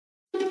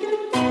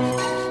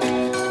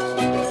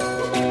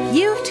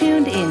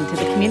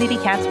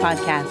Community Cats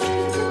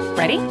podcast.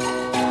 Ready?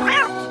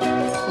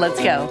 Let's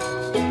go.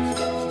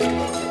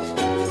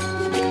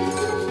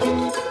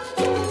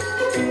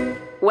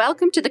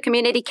 Welcome to the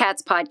Community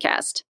Cats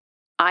podcast.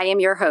 I am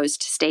your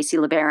host, Stacy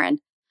LeBaron.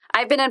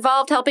 I've been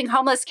involved helping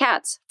homeless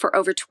cats for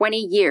over 20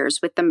 years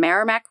with the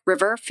Merrimack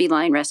River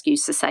Feline Rescue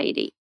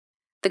Society.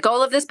 The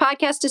goal of this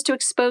podcast is to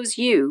expose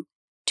you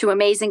to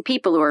amazing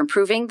people who are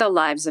improving the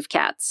lives of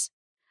cats.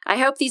 I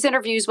hope these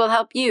interviews will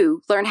help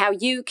you learn how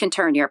you can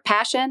turn your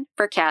passion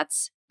for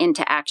cats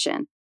into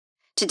action.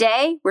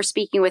 Today, we're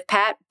speaking with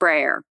Pat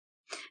Brayer.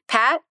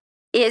 Pat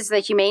is the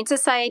Humane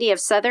Society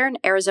of Southern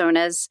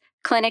Arizona's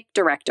clinic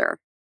director.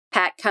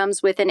 Pat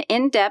comes with an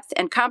in-depth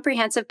and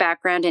comprehensive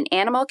background in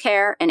animal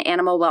care and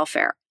animal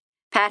welfare.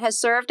 Pat has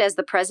served as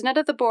the president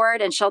of the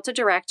board and shelter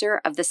director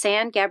of the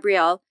San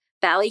Gabriel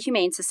Valley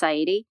Humane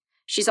Society.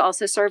 She's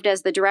also served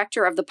as the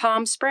director of the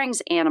Palm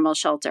Springs Animal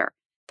Shelter.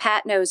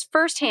 Pat knows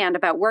firsthand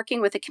about working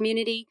with the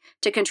community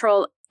to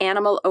control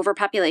animal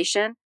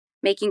overpopulation,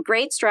 making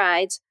great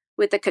strides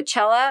with the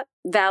Coachella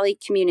Valley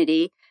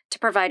community to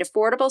provide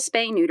affordable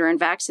spay, neuter, and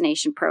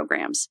vaccination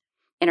programs.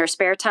 In her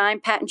spare time,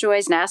 Pat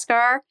enjoys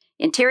NASCAR,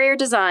 interior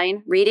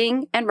design,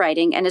 reading, and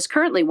writing, and is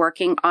currently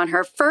working on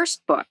her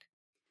first book.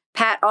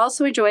 Pat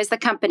also enjoys the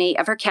company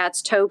of her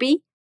cats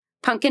Toby,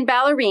 Pumpkin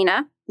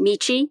Ballerina,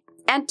 Michi,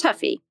 and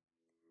Tuffy.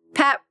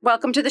 Pat,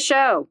 welcome to the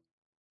show.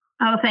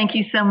 Oh, thank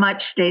you so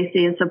much,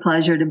 Stacy. It's a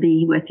pleasure to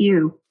be with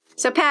you.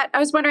 So, Pat, I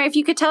was wondering if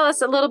you could tell us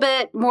a little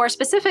bit more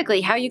specifically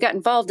how you got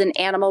involved in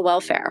animal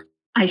welfare.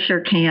 I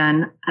sure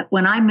can.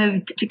 When I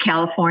moved to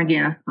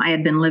California, I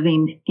had been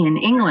living in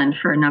England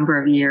for a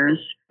number of years.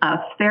 A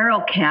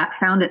feral cat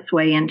found its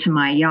way into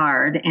my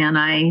yard, and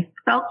I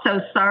felt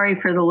so sorry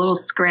for the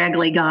little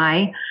scraggly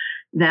guy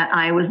that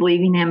I was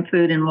leaving him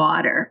food and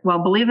water.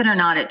 Well, believe it or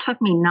not, it took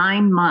me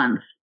 9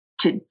 months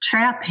to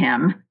trap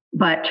him,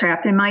 but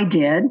trap him I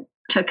did.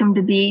 Took him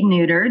to be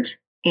neutered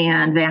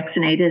and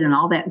vaccinated and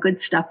all that good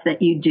stuff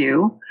that you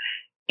do.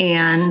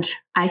 And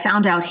I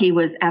found out he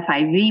was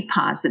FIV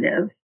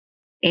positive.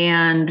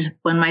 And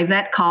when my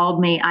vet called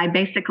me, I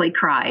basically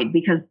cried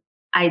because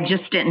I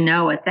just didn't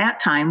know at that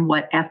time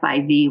what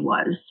FIV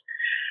was.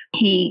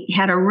 He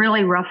had a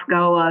really rough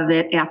go of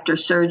it after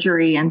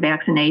surgery and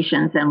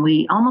vaccinations, and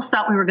we almost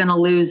thought we were going to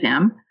lose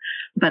him.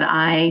 But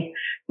I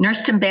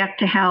nursed him back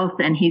to health,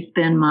 and he's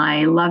been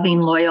my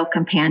loving, loyal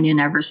companion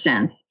ever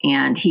since.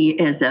 And he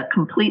is a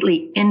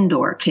completely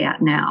indoor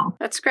cat now.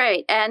 That's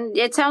great. And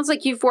it sounds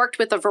like you've worked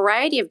with a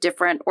variety of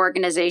different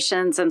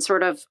organizations and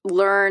sort of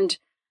learned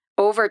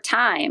over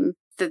time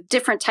the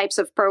different types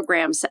of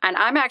programs. And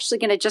I'm actually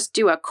going to just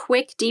do a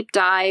quick deep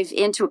dive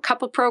into a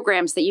couple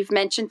programs that you've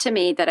mentioned to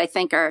me that I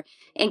think are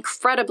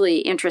incredibly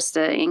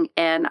interesting.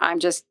 And I'm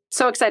just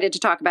so excited to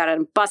talk about it.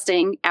 I'm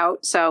busting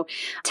out. So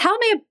tell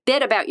me a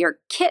bit about your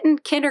kitten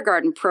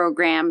kindergarten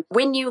program,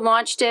 when you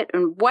launched it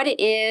and what it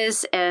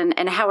is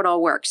and how it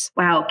all works.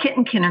 Wow,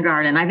 kitten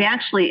kindergarten. I've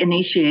actually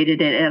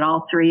initiated it at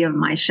all three of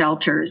my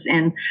shelters.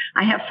 And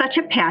I have such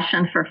a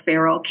passion for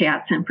feral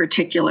cats in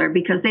particular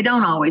because they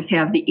don't always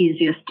have the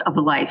easiest of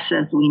lives,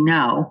 as we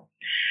know.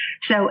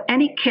 So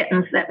any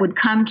kittens that would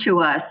come to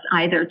us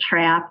either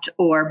trapped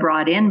or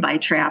brought in by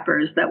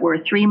trappers that were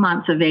 3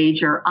 months of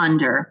age or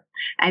under,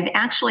 I've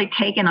actually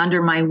taken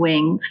under my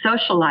wing,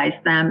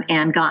 socialized them,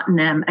 and gotten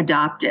them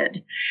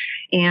adopted.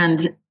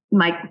 And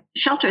my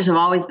shelters have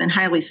always been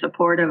highly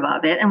supportive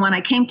of it. And when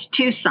I came to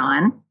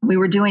Tucson, we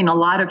were doing a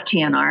lot of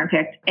TNR. In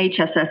fact,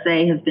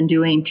 HSSA has been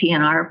doing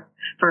TNR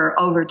for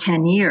over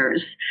 10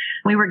 years.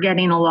 We were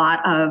getting a lot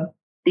of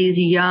these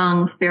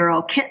young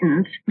feral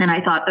kittens. And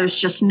I thought there's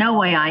just no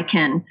way I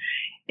can,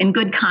 in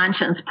good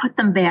conscience, put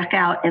them back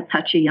out at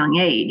such a young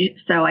age.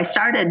 So I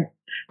started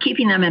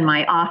keeping them in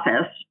my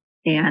office.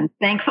 And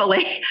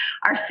thankfully,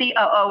 our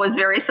COO was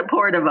very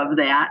supportive of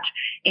that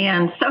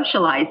and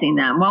socializing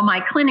them. Well,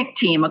 my clinic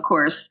team, of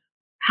course,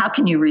 how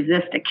can you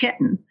resist a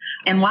kitten?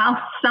 And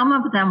while some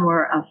of them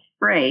were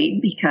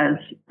afraid, because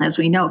as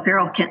we know,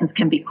 feral kittens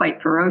can be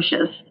quite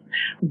ferocious,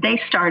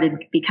 they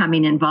started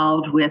becoming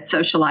involved with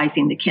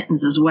socializing the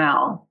kittens as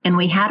well. And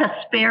we had a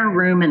spare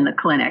room in the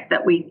clinic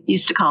that we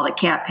used to call the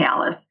Cat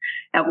Palace.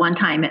 At one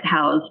time, it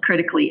housed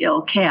critically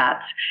ill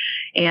cats.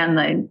 And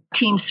the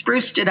team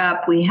spruced it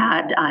up. We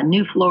had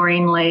new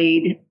flooring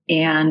laid,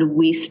 and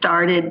we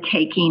started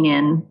taking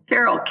in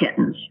feral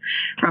kittens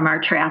from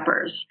our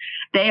trappers.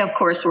 They, of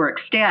course, were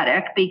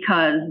ecstatic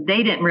because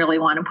they didn't really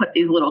want to put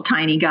these little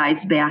tiny guys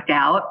back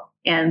out.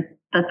 And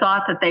the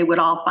thought that they would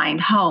all find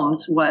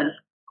homes was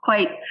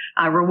quite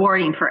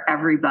rewarding for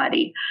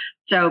everybody.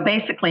 So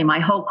basically, my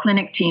whole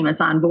clinic team is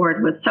on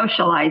board with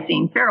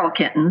socializing feral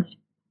kittens.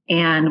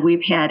 And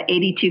we've had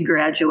 82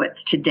 graduates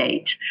to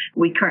date.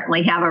 We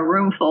currently have a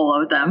room full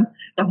of them,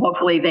 so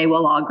hopefully they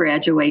will all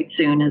graduate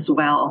soon as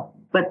well.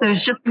 But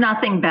there's just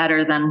nothing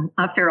better than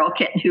a feral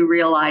kitten who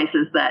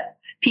realizes that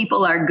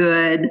people are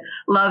good,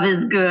 love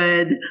is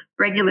good,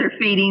 regular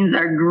feedings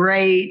are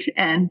great,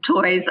 and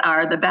toys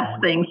are the best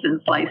thing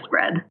since sliced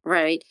bread.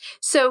 Right.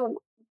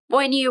 So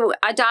when you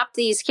adopt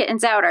these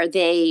kittens out, are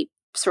they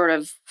sort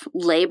of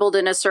labeled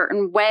in a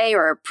certain way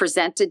or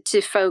presented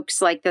to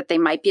folks like that they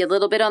might be a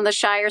little bit on the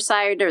shyer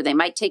side, or they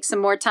might take some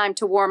more time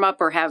to warm up,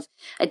 or have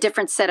a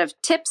different set of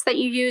tips that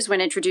you use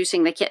when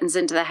introducing the kittens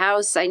into the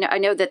house? I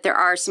know that there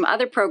are some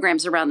other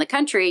programs around the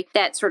country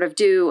that sort of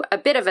do a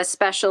bit of a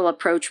special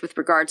approach with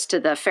regards to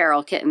the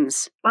feral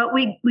kittens. Well,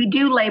 we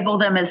do label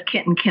them as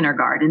kitten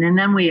kindergarten, and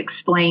then we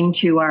explain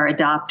to our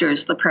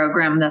adopters the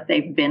program that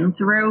they've been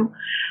through.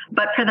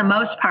 But for the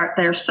most part,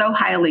 they're so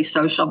highly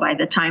social by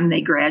the time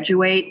they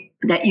graduate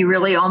that you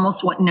really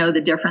almost wouldn't know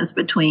the difference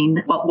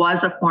between what was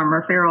a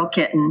former feral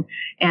kitten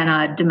and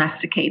a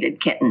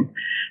domesticated kitten.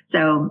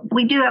 So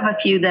we do have a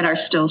few that are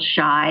still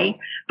shy,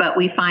 but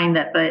we find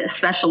that the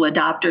special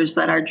adopters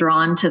that are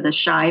drawn to the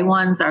shy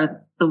ones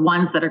are the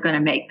ones that are going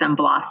to make them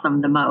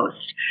blossom the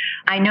most.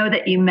 I know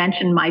that you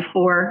mentioned my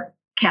 4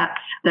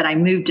 cats that I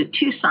moved to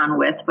Tucson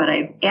with, but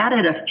I've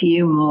added a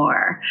few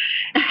more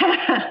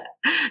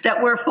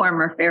that were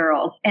former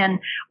ferals. And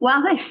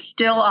while they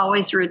still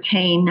always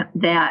retain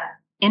that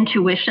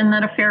intuition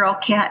that a feral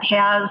cat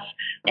has,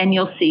 and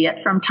you'll see it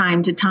from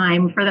time to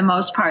time, for the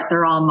most part,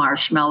 they're all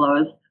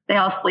marshmallows. They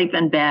all sleep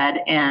in bed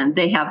and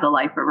they have the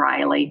life of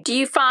Riley. Do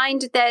you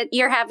find that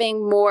you're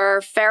having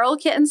more feral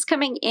kittens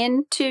coming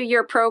into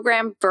your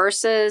program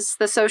versus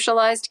the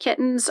socialized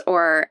kittens,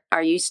 or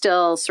are you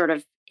still sort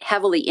of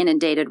heavily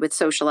inundated with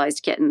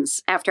socialized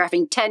kittens after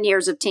having 10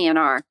 years of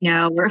TNR?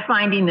 No, we're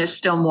finding there's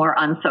still more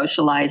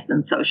unsocialized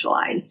than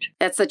socialized.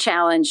 That's a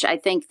challenge. I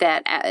think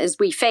that as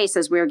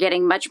we're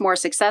getting much more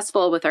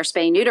successful with our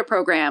spay-neuter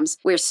programs,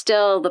 we're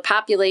still, the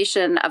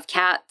population of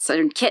cats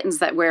and kittens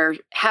that we're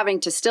having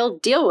to still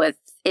deal with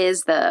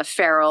is the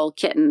feral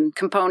kitten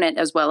component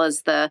as well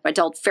as the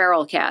adult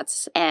feral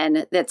cats.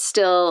 And that's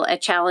still a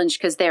challenge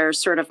because they're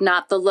sort of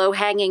not the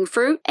low-hanging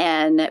fruit,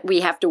 and we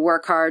have to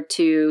work hard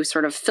to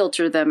sort of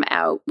filter them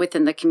out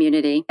within the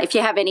community. If you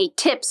have any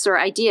tips or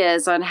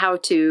ideas on how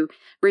to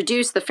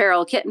reduce the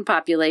feral kitten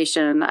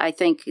population, I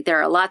think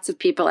there are lots of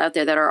people out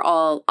there that are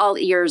all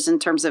ears in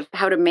terms of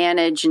how to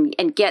manage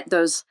and get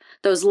those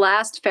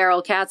last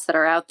feral cats that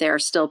are out there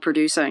still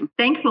producing.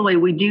 Thankfully,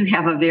 we do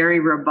have a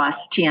very robust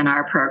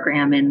TNR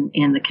program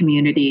in the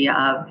community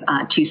of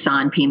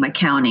Tucson, Pima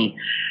County.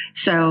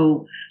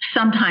 So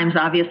sometimes,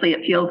 obviously,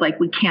 it feels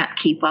like we can't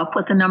keep up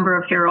with the number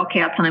of feral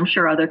cats, and I'm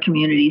sure other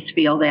communities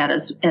feel that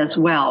as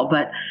well.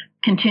 But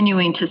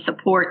continuing to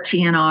support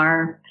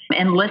TNR,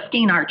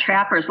 enlisting our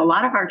trappers. A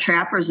lot of our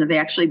trappers have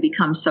actually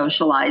become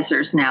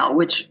socializers now,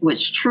 which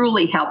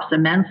truly helps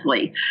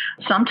immensely.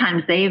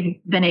 Sometimes they've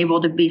been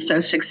able to be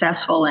so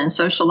successful in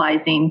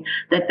socializing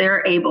that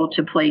they're able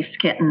to place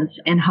kittens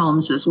in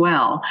homes as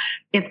well.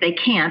 If they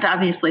can't,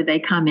 obviously they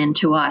come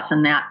into us,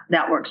 and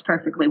that works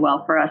perfectly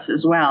well for us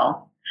as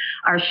well.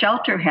 Our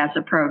shelter has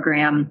a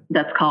program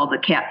that's called the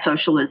Cat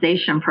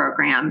Socialization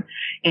Program,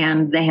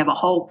 and they have a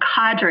whole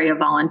cadre of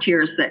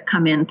volunteers that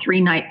come in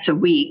 3 nights a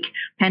week,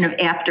 kind of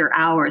after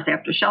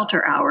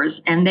shelter hours,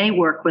 and they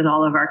work with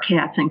all of our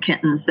cats and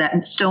kittens that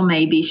still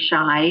may be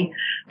shy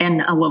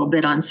and a little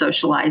bit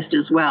unsocialized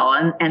as well.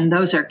 And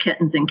those are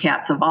kittens and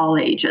cats of all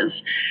ages.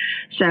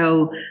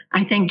 So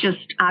I think just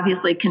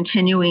obviously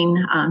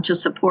continuing to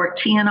support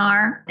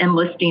TNR,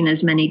 enlisting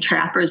as many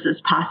trappers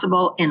as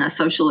possible in a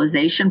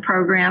socialization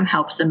program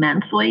helps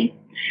immensely.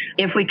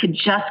 If we could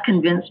just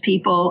convince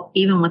people,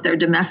 even with their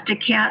domestic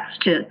cats,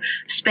 to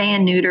spay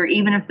and neuter,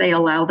 even if they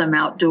allow them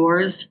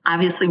outdoors.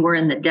 Obviously, we're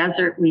in the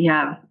desert. We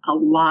have a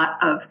lot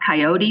of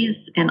coyotes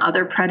and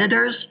other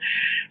predators.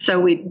 So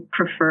we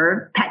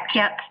prefer pet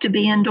cats to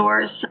be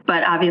indoors,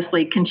 but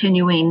obviously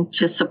continuing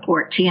to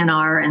support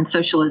TNR and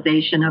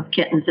socialization of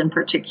kittens in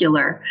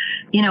particular,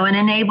 and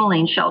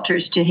enabling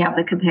shelters to have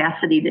the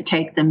capacity to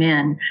take them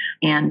in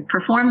and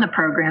perform the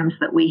programs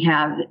that we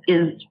have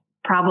is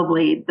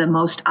probably the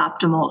most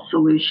optimal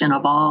solution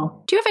of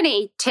all. Do you have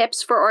any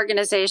tips for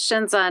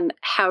organizations on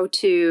how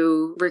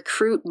to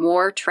recruit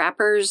more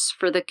trappers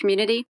for the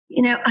community?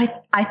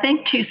 I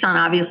think Tucson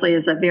obviously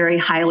is a very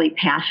highly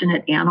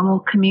passionate animal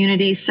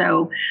community.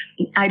 So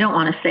I don't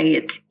want to say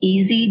it's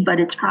easy, but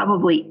it's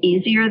probably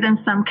easier than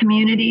some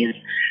communities.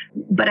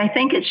 But I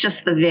think it's just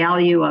the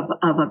value of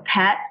a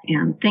pet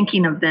and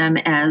thinking of them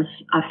as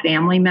a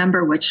family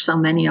member, which so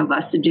many of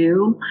us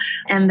do,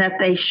 and that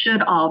they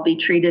should all be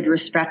treated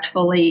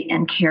respectfully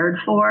and cared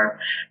for.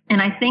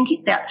 And I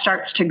think that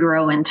starts to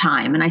grow in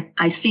time. And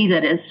I see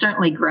that it's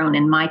certainly grown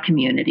in my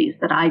communities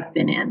that I've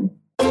been in.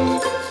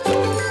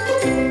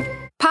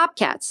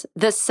 Popcats,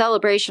 the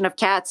celebration of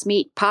cats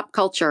meet pop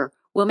culture,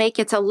 will make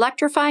its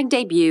electrifying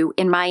debut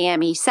in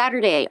Miami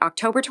Saturday,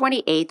 October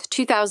 28th,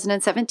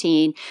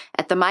 2017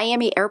 at the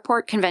Miami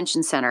Airport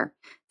Convention Center.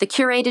 The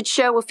curated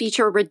show will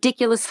feature a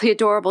ridiculously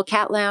adorable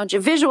cat lounge,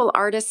 visual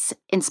artists,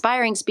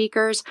 inspiring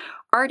speakers,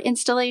 art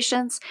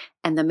installations,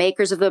 and the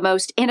makers of the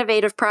most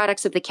innovative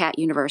products of the cat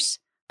universe.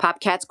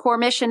 PopCat's core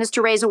mission is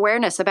to raise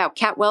awareness about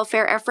cat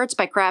welfare efforts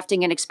by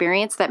crafting an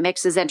experience that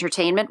mixes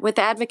entertainment with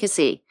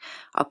advocacy.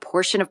 A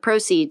portion of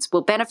proceeds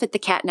will benefit the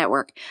Cat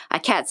Network, a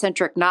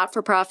cat-centric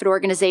not-for-profit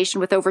organization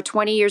with over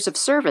 20 years of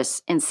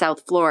service in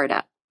South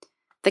Florida.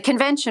 The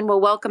convention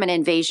will welcome an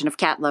invasion of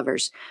cat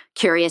lovers,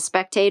 curious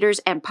spectators,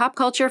 and pop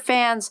culture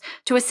fans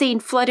to a scene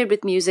flooded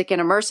with music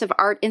and immersive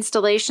art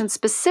installations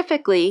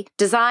specifically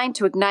designed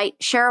to ignite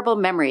shareable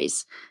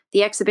memories.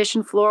 The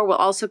exhibition floor will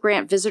also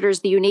grant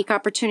visitors the unique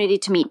opportunity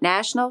to meet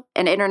national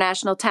and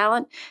international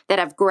talent that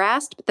have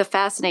grasped the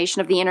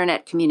fascination of the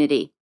internet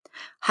community.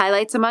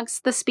 Highlights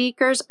amongst the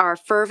speakers are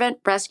fervent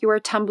rescuer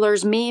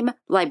Tumblr's meme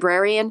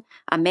librarian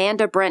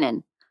Amanda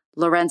Brennan,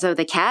 Lorenzo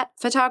the Cat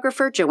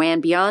photographer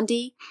Joanne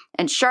Biondi,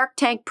 and Shark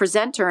Tank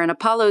presenter and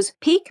Apollo's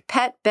Peak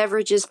Pet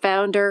Beverages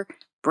founder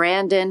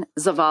Brandon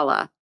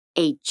Zavala.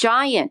 A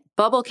giant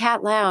bubble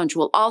cat lounge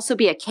will also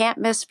be a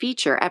can't-miss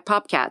feature at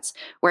PopCats,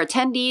 where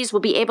attendees will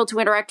be able to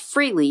interact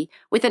freely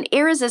with an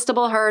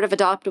irresistible herd of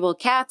adoptable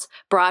cats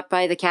brought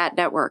by the Cat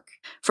Network.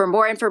 For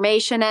more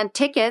information and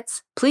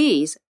tickets,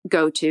 please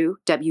go to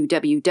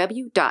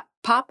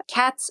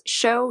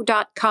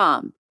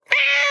www.popcatsshow.com.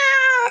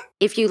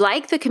 If you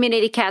like the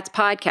Community Cats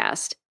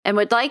podcast and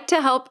would like to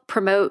help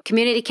promote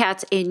community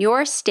cats in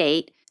your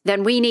state,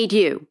 then we need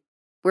you.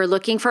 We're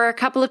looking for a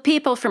couple of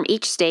people from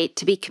each state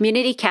to be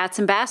Community Cats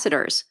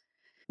ambassadors.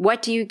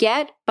 What do you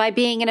get by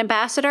being an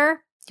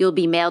ambassador? You'll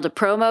be mailed a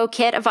promo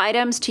kit of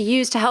items to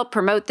use to help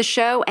promote the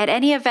show at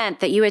any event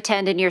that you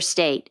attend in your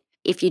state.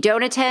 If you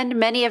don't attend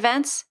many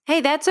events,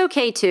 hey, that's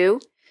okay too.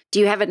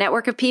 Do you have a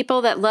network of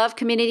people that love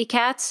community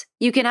cats?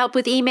 You can help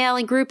with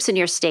emailing groups in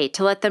your state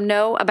to let them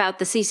know about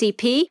the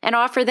CCP and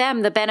offer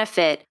them the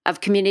benefit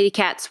of community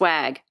cat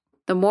swag.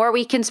 The more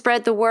we can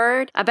spread the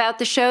word about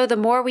the show, the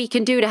more we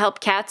can do to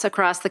help cats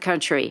across the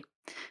country.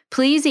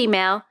 Please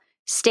email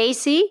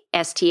Stacy,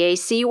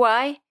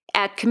 S-T-A-C-Y,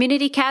 at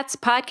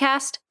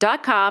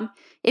communitycatspodcast.com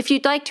if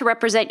you'd like to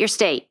represent your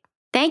state.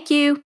 Thank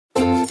you.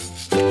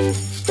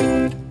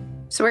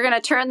 So we're going to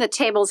turn the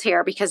tables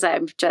here because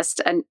I'm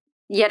just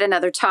yet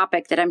another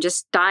topic that I'm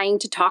just dying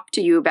to talk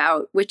to you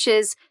about, which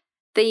is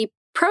the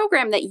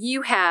program that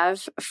you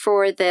have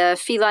for the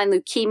feline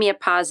leukemia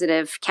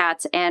positive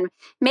cats, and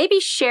maybe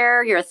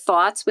share your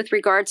thoughts with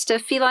regards to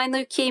feline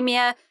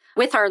leukemia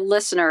with our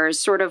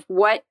listeners, sort of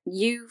what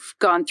you've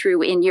gone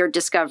through in your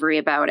discovery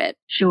about it.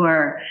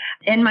 Sure.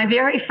 In my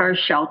very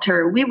first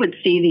shelter, we would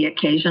see the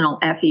occasional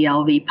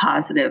FELV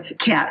positive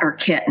cat or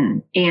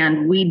kitten,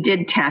 and we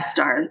did test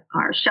our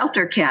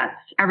shelter cats.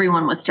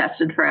 Everyone was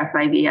tested for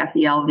FIV,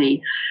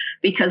 FELV,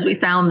 because we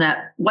found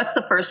that what's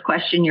the first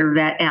question your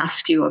vet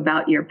asks you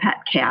about your pet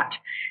cat?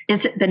 Is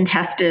it been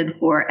tested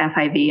for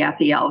FIV,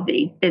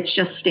 FELV? It's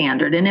just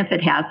standard. And if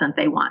it hasn't,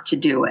 they want to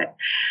do it.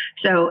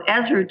 So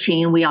as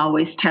routine, we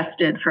always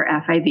tested for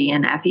FIV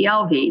and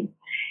FELV.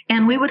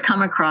 And we would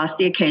come across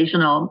the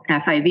occasional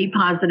FIV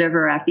positive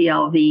or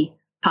FELV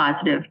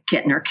positive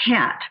kitten or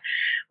cat.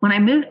 When I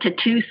moved to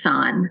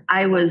Tucson,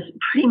 I was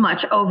pretty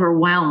much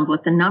overwhelmed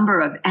with the number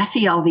of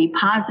FELV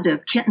positive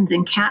kittens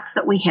and cats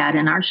that we had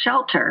in our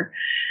shelter.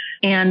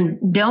 And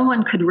no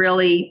one could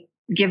really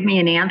give me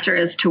an answer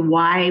as to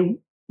why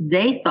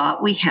they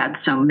thought we had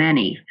so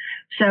many.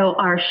 So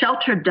our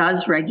shelter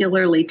does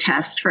regularly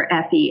test for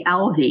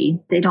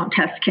FELV. They don't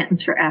test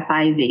kittens for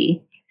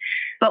FIV.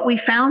 But we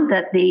found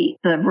that the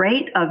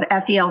rate of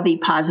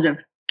FELV positive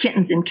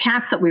kittens and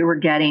cats that we were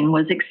getting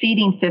was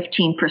exceeding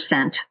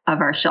 15% of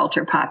our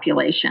shelter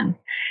population.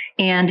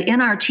 And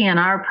in our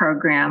TNR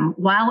program,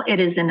 while it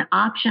is an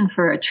option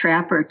for a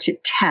trapper to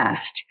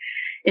test,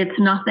 it's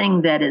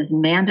nothing that is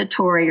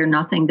mandatory or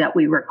nothing that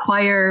we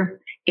require.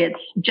 It's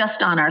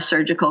just on our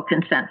surgical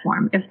consent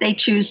form. If they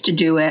choose to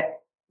do it,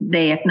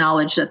 they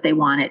acknowledge that they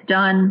want it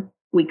done.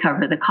 We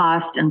cover the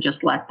cost and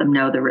just let them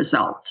know the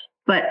results.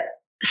 But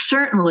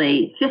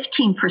certainly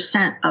 15%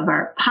 of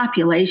our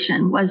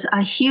population was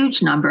a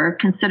huge number,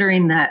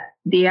 considering that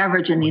the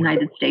average in the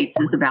United States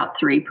is about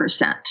 3%.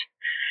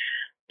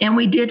 And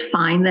we did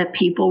find that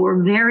people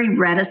were very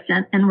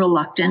reticent and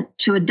reluctant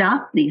to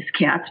adopt these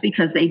cats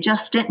because they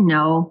just didn't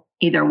know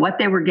either what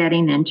they were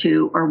getting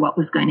into or what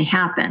was going to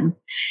happen.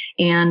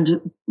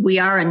 And we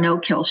are a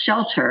no-kill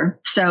shelter,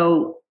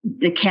 so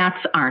the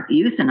cats aren't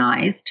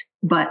euthanized,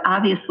 but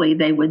obviously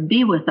they would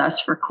be with us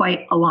for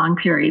quite a long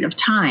period of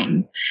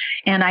time.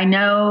 And I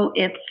know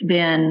they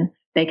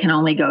can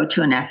only go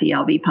to an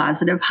FELV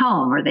positive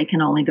home, or they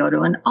can only go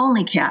to an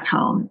only cat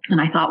home. And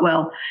I thought,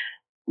 well,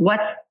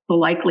 what's the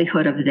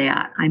likelihood of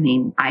that? I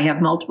mean, I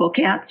have multiple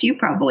cats. You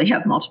probably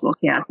have multiple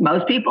cats.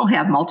 Most people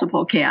have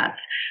multiple cats.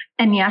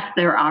 And yes,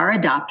 there are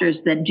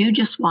adopters that do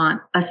just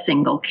want a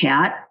single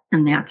cat,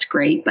 and that's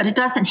great, but it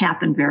doesn't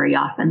happen very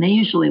often. They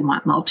usually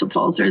want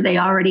multiples, or they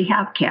already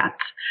have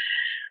cats.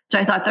 So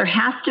I thought there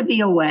has to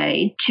be a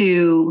way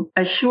to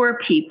assure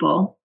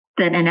people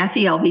that an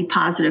FELV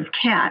positive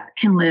cat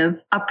can live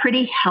a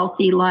pretty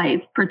healthy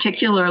life,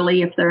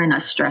 particularly if they're in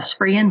a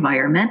stress-free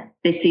environment.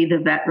 They see the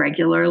vet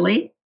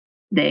regularly.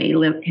 They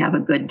have a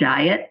good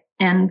diet,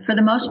 and for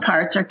the most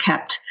part are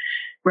kept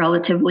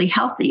relatively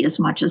healthy as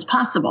much as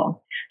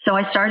possible. So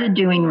I started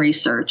doing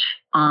research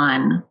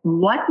on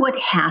what would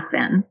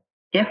happen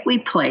if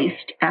we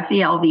placed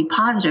FELV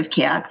positive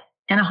cats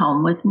in a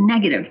home with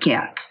negative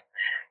cats.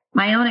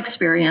 My own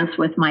experience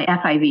with my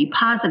FIV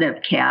positive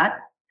cat,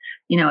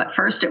 At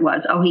first it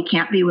was, oh, he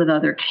can't be with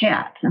other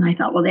cats. And I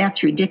thought, well,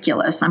 that's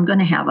ridiculous. I'm going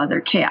to have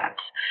other cats.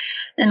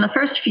 In the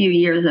first few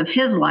years of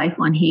his life,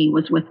 when he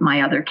was with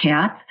my other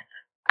cats,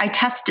 I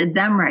tested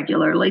them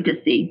regularly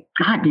to see,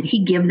 God, did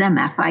he give them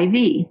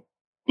FIV?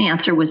 The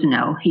answer was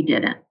no, he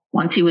didn't.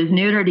 Once he was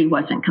neutered, he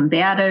wasn't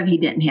combative. He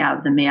didn't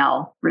have the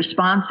male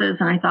responses.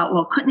 And I thought,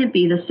 well, couldn't it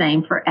be the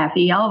same for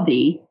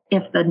FELV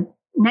if the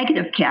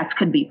negative cats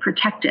could be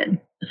protected?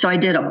 So I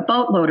did a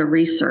boatload of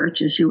research,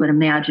 as you would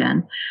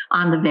imagine,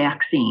 on the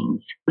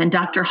vaccines. And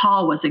Dr.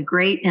 Hall was a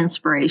great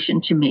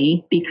inspiration to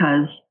me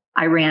because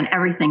I ran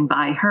everything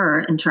by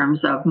her in terms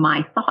of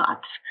my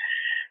thoughts.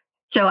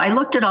 So I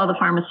looked at all the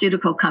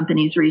pharmaceutical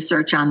companies'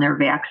 research on their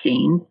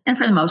vaccines, and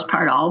for the most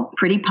part, all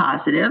pretty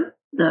positive.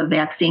 The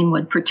vaccine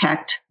would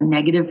protect a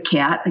negative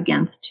cat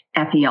against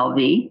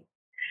FELV.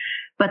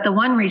 But the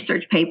one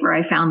research paper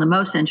I found the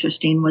most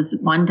interesting was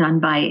one done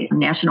by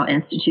National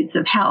Institutes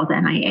of Health,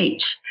 NIH.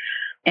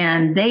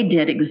 And they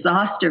did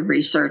exhaustive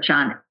research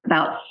on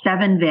about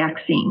 7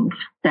 vaccines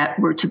that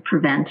were to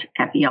prevent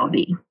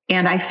FELV.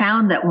 And I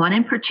found that one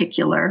in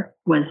particular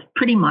was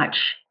pretty much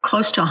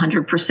close to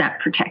 100%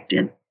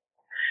 protected.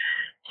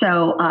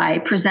 So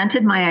I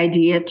presented my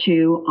idea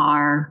to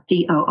our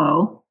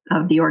COO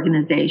of the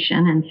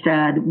organization and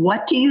said,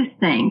 what do you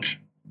think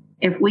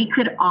if we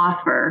could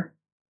offer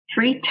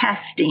free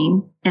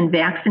testing and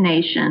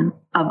vaccination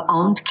of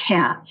owned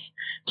cats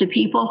to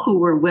people who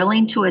were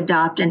willing to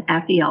adopt an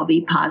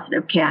FELV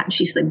positive cat? And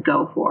she said,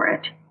 go for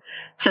it.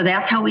 So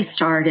that's how we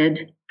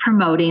started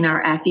promoting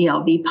our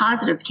FELV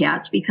positive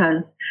cats,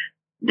 because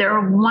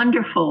they're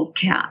wonderful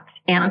cats.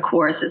 And of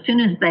course, as soon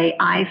as they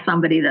eye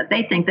somebody that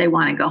they think they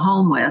want to go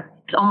home with,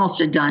 it's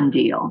almost a done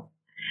deal.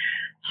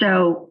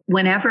 So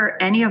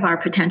whenever any of our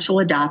potential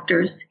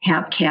adopters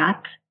have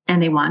cats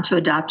and they want to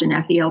adopt an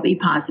FELV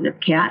positive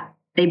cat,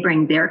 they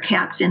bring their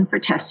cats in for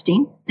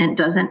testing, and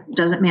it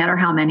doesn't matter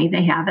how many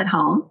they have at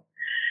home.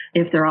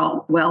 If they're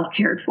all well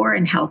cared for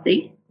and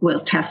healthy,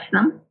 we'll test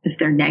them. If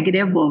they're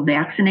negative, we'll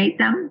vaccinate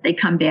them. They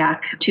come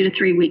back 2 to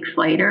 3 weeks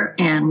later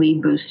and we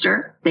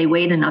booster. They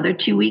wait another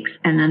 2 weeks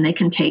and then they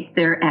can take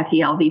their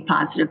FELV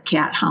positive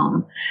cat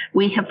home.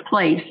 We have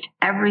placed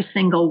every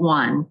single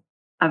one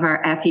of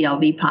our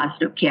FELV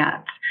positive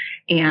cats,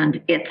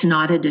 and it's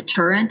not a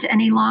deterrent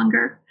any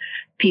longer.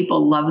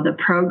 People love the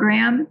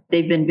program.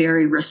 They've been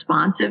very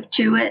responsive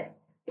to it.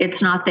 It's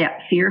not that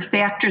fear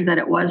factor that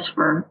it was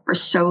for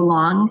so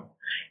long.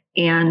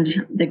 And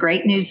the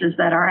great news is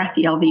that our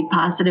FELV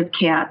positive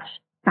cats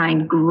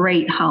find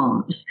great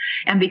homes.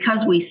 And because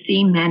we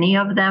see many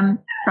of them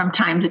from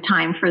time to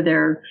time for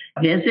their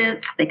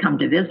visits, they come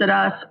to visit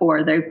us,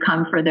 or they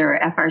come for their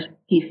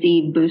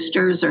FRCC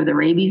boosters or the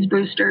rabies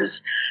boosters,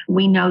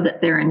 we know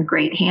that they're in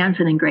great hands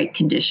and in great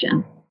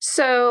condition.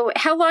 So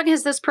how long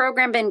has this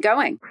program been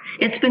going?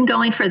 It's been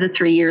going for the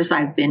 3 years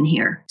I've been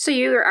here. So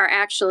you are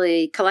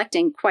actually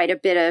collecting quite a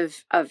bit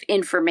of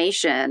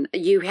information.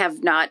 You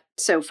have not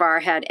so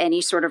far had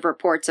any sort of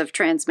reports of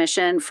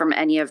transmission from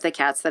any of the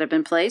cats that have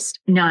been placed?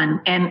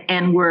 None.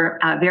 And we're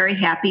very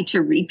happy to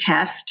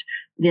retest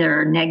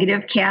their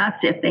negative cats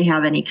if they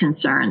have any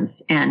concerns,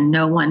 and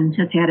no one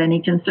has had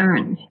any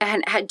concerns.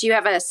 And do you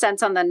have a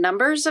sense on the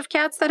numbers of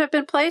cats that have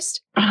been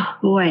placed? Oh,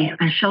 boy,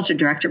 our shelter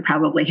director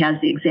probably has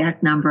the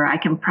exact number. I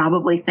can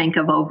probably think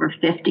of over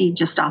 50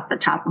 just off the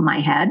top of my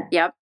head.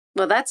 Yep.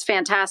 Well, that's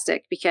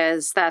fantastic,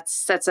 because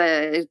it's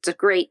a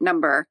great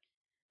number.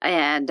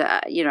 And,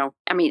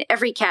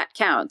 every cat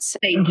counts.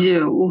 They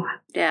do.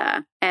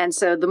 Yeah. And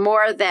so the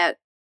more that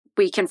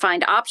we can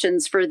find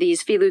options for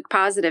these FELUC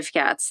positive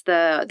cats,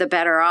 the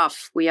better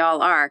off we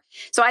all are.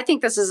 So I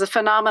think this is a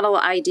phenomenal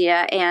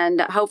idea,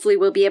 and hopefully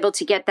we'll be able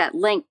to get that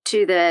link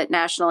to the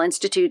National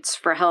Institutes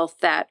for Health,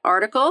 that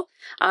article.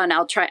 And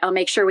I'll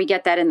make sure we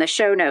get that in the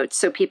show notes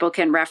so people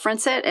can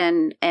reference it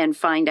and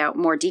find out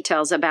more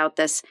details about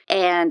this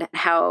and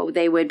how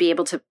they would be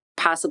able to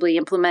possibly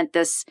implement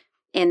this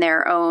in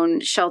their own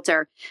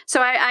shelter.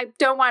 So I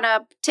don't want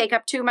to take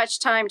up too much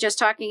time just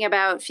talking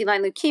about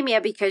feline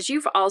leukemia, because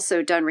you've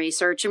also done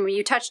research, and when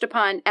you touched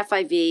upon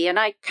FIV, and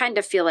I kind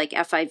of feel like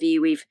FIV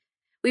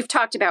we've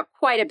talked about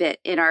quite a bit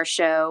in our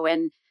show,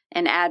 and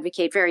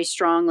advocate very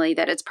strongly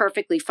that it's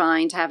perfectly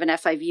fine to have an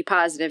FIV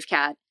positive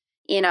cat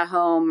in a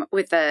home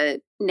with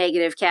a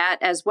negative cat,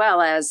 as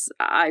well as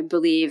I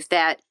believe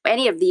that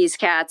any of these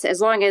cats, as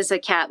long as a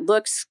cat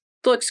looks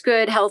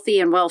good, healthy,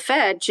 and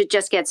well-fed, should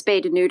just get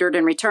spayed and neutered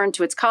and returned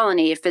to its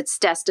colony if it's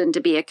destined to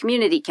be a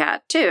community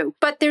cat, too.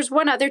 But there's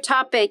one other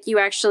topic you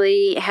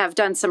actually have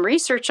done some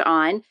research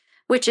on,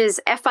 which is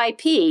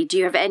FIP. Do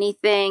you have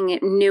anything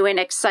new and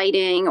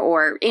exciting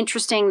or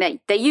interesting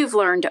that you've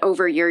learned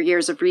over your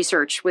years of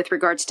research with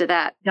regards to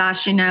that?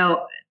 Gosh,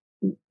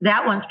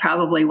 that one's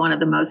probably one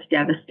of the most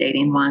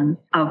devastating ones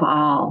of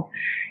all.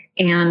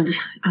 And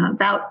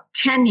about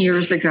 10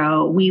 years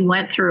ago, we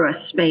went through a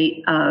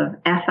spate of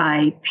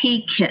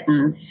FIP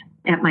kittens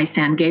at my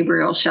San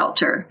Gabriel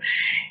shelter.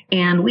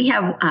 And we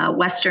have a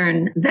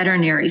Western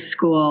Veterinary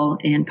School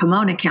in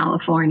Pomona,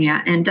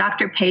 California. And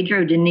Dr.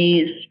 Pedro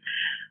Diniz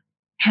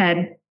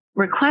had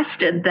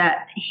requested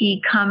that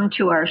he come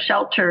to our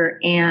shelter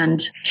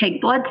and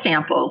take blood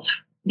samples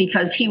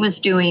because he was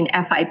doing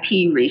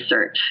FIP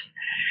research.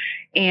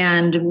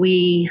 And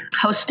we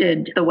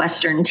hosted the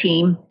Western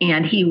team,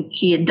 and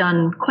he had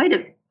done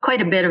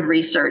quite a bit of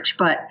research,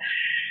 but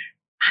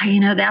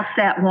that's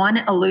that one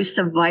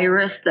elusive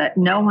virus that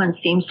no one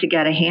seems to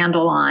get a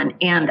handle on.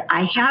 And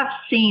I have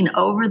seen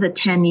over the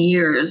 10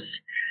 years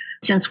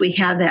since we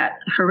had that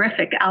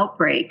horrific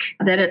outbreak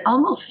that it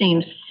almost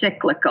seems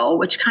cyclical,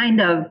 which kind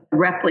of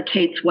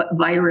replicates what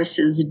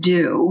viruses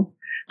do.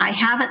 I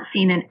haven't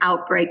seen an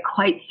outbreak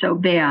quite so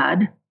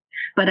bad,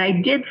 but I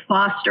did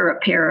foster a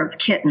pair of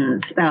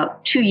kittens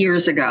about 2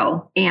 years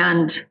ago.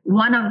 And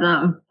one of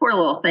them, poor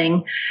little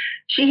thing,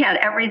 she had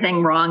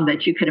everything wrong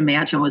that you could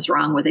imagine was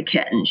wrong with a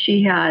kitten.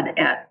 She had,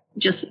 at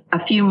just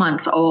a few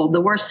months old, the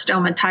worst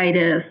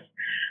stomatitis.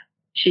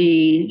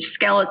 She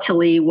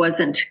skeletally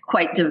wasn't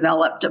quite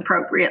developed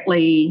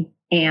appropriately.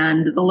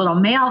 And the little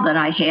male that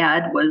I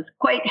had was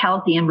quite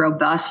healthy and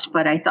robust.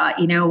 But I thought,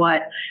 you know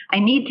what? I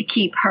need to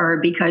keep her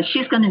because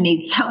she's going to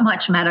need so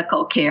much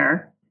medical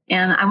care.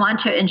 And I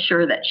want to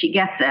ensure that she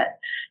gets it.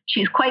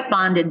 She's quite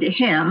bonded to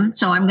him,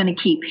 so I'm going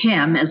to keep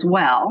him as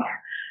well.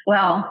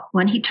 Well,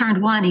 when he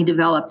turned 1, he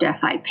developed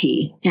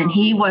FIP, and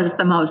he was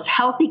the most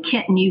healthy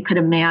kitten you could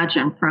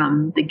imagine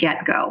from the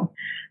get-go.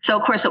 So,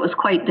 of course, it was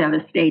quite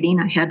devastating.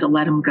 I had to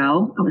let him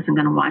go. I wasn't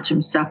going to watch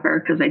him suffer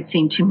because I'd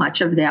seen too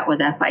much of that with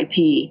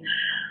FIP.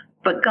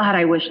 But God,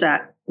 I wish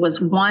that was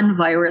one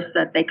virus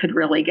that they could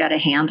really get a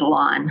handle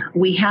on.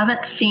 We haven't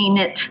seen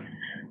it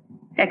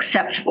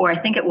except for, I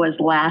think it was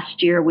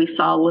last year, we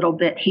saw a little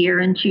bit here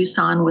in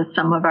Tucson with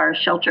some of our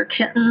shelter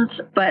kittens.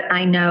 But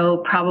I know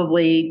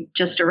probably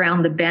just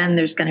around the bend,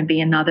 there's going to be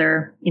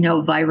another,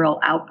 viral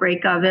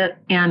outbreak of it.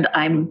 And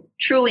I'm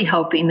truly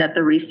hoping that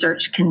the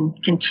research can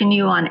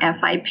continue on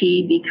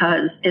FIP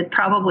because it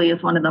probably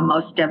is one of the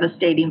most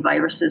devastating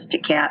viruses to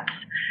cats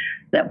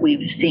that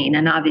we've seen.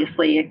 And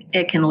obviously,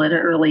 it can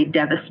literally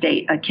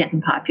devastate a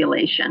kitten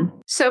population.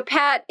 So,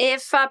 Pat,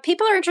 if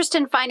people are interested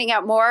in finding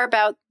out more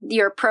about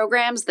your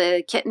programs,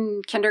 the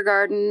kitten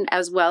kindergarten,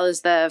 as well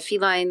as the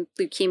feline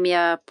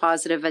leukemia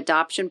positive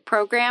adoption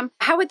program,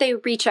 how would they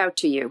reach out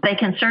to you? They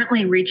can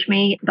certainly reach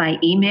me by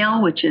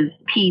email, which is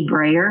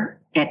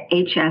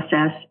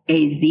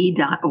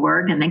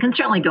pbrayer@hssaz.org. And they can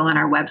certainly go on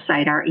our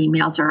website. Our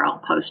emails are all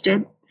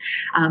posted.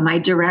 My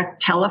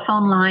direct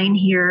telephone line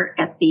here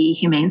at the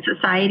Humane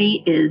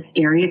Society is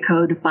area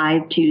code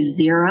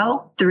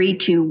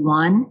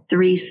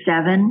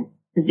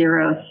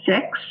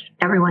 520-321-3706.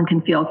 Everyone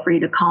can feel free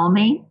to call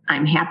me.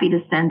 I'm happy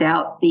to send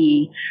out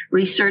the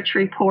research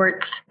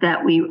reports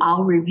that we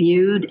all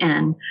reviewed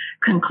and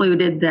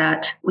concluded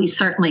that we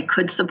certainly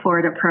could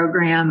support a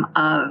program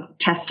of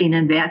testing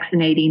and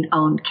vaccinating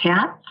owned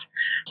cats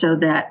so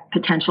that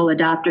potential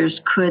adopters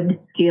could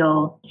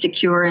feel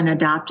secure in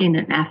adopting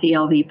an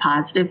FELV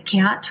positive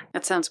cat.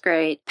 That sounds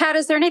great. Pat,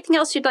 is there anything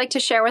else you'd like to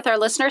share with our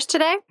listeners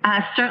today?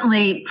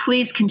 Certainly,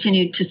 please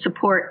continue to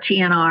support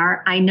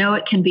TNR. I know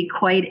it can be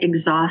quite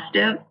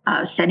exhaustive,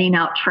 setting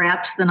out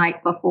traps the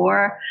night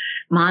before,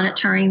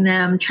 monitoring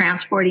them,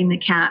 transporting the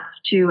cats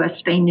to a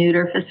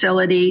spay-neuter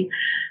facility,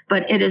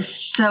 but it is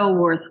so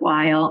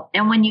worthwhile.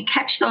 And when you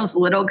catch those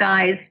little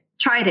guys,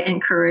 try to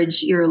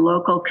encourage your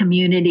local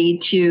community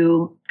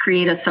to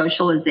create a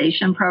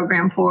socialization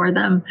program for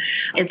them.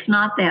 It's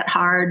not that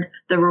hard.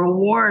 The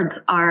rewards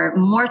are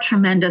more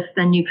tremendous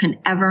than you can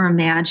ever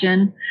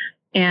imagine.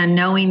 And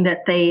knowing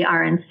that they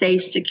are in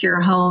safe, secure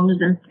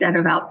homes instead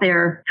of out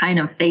there kind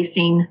of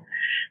facing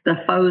the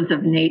foes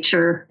of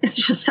nature,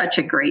 it's just such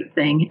a great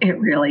thing. It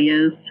really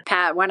is.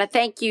 Pat, I want to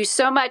thank you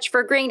so much for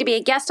agreeing to be a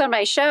guest on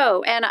my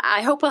show, and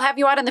I hope we'll have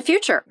you on in the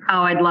future.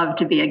 Oh, I'd love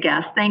to be a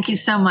guest. Thank you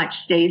so much,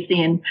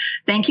 Stacy, and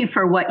thank you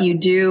for what you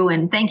do,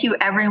 and thank you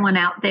everyone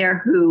out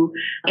there who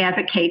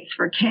advocates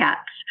for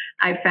cats.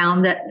 I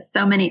found that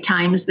so many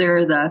times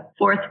they're the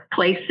fourth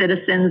place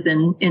citizens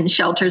in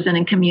shelters and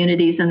in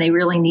communities, and they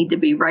really need to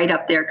be right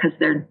up there because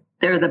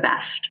they're the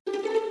best.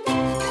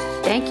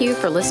 Thank you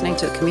for listening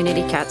to the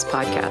Community Cats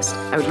podcast.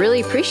 I would really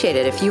appreciate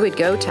it if you would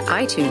go to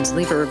iTunes and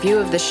leave a review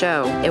of the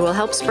show. It will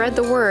help spread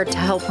the word to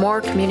help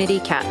more community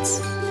cats.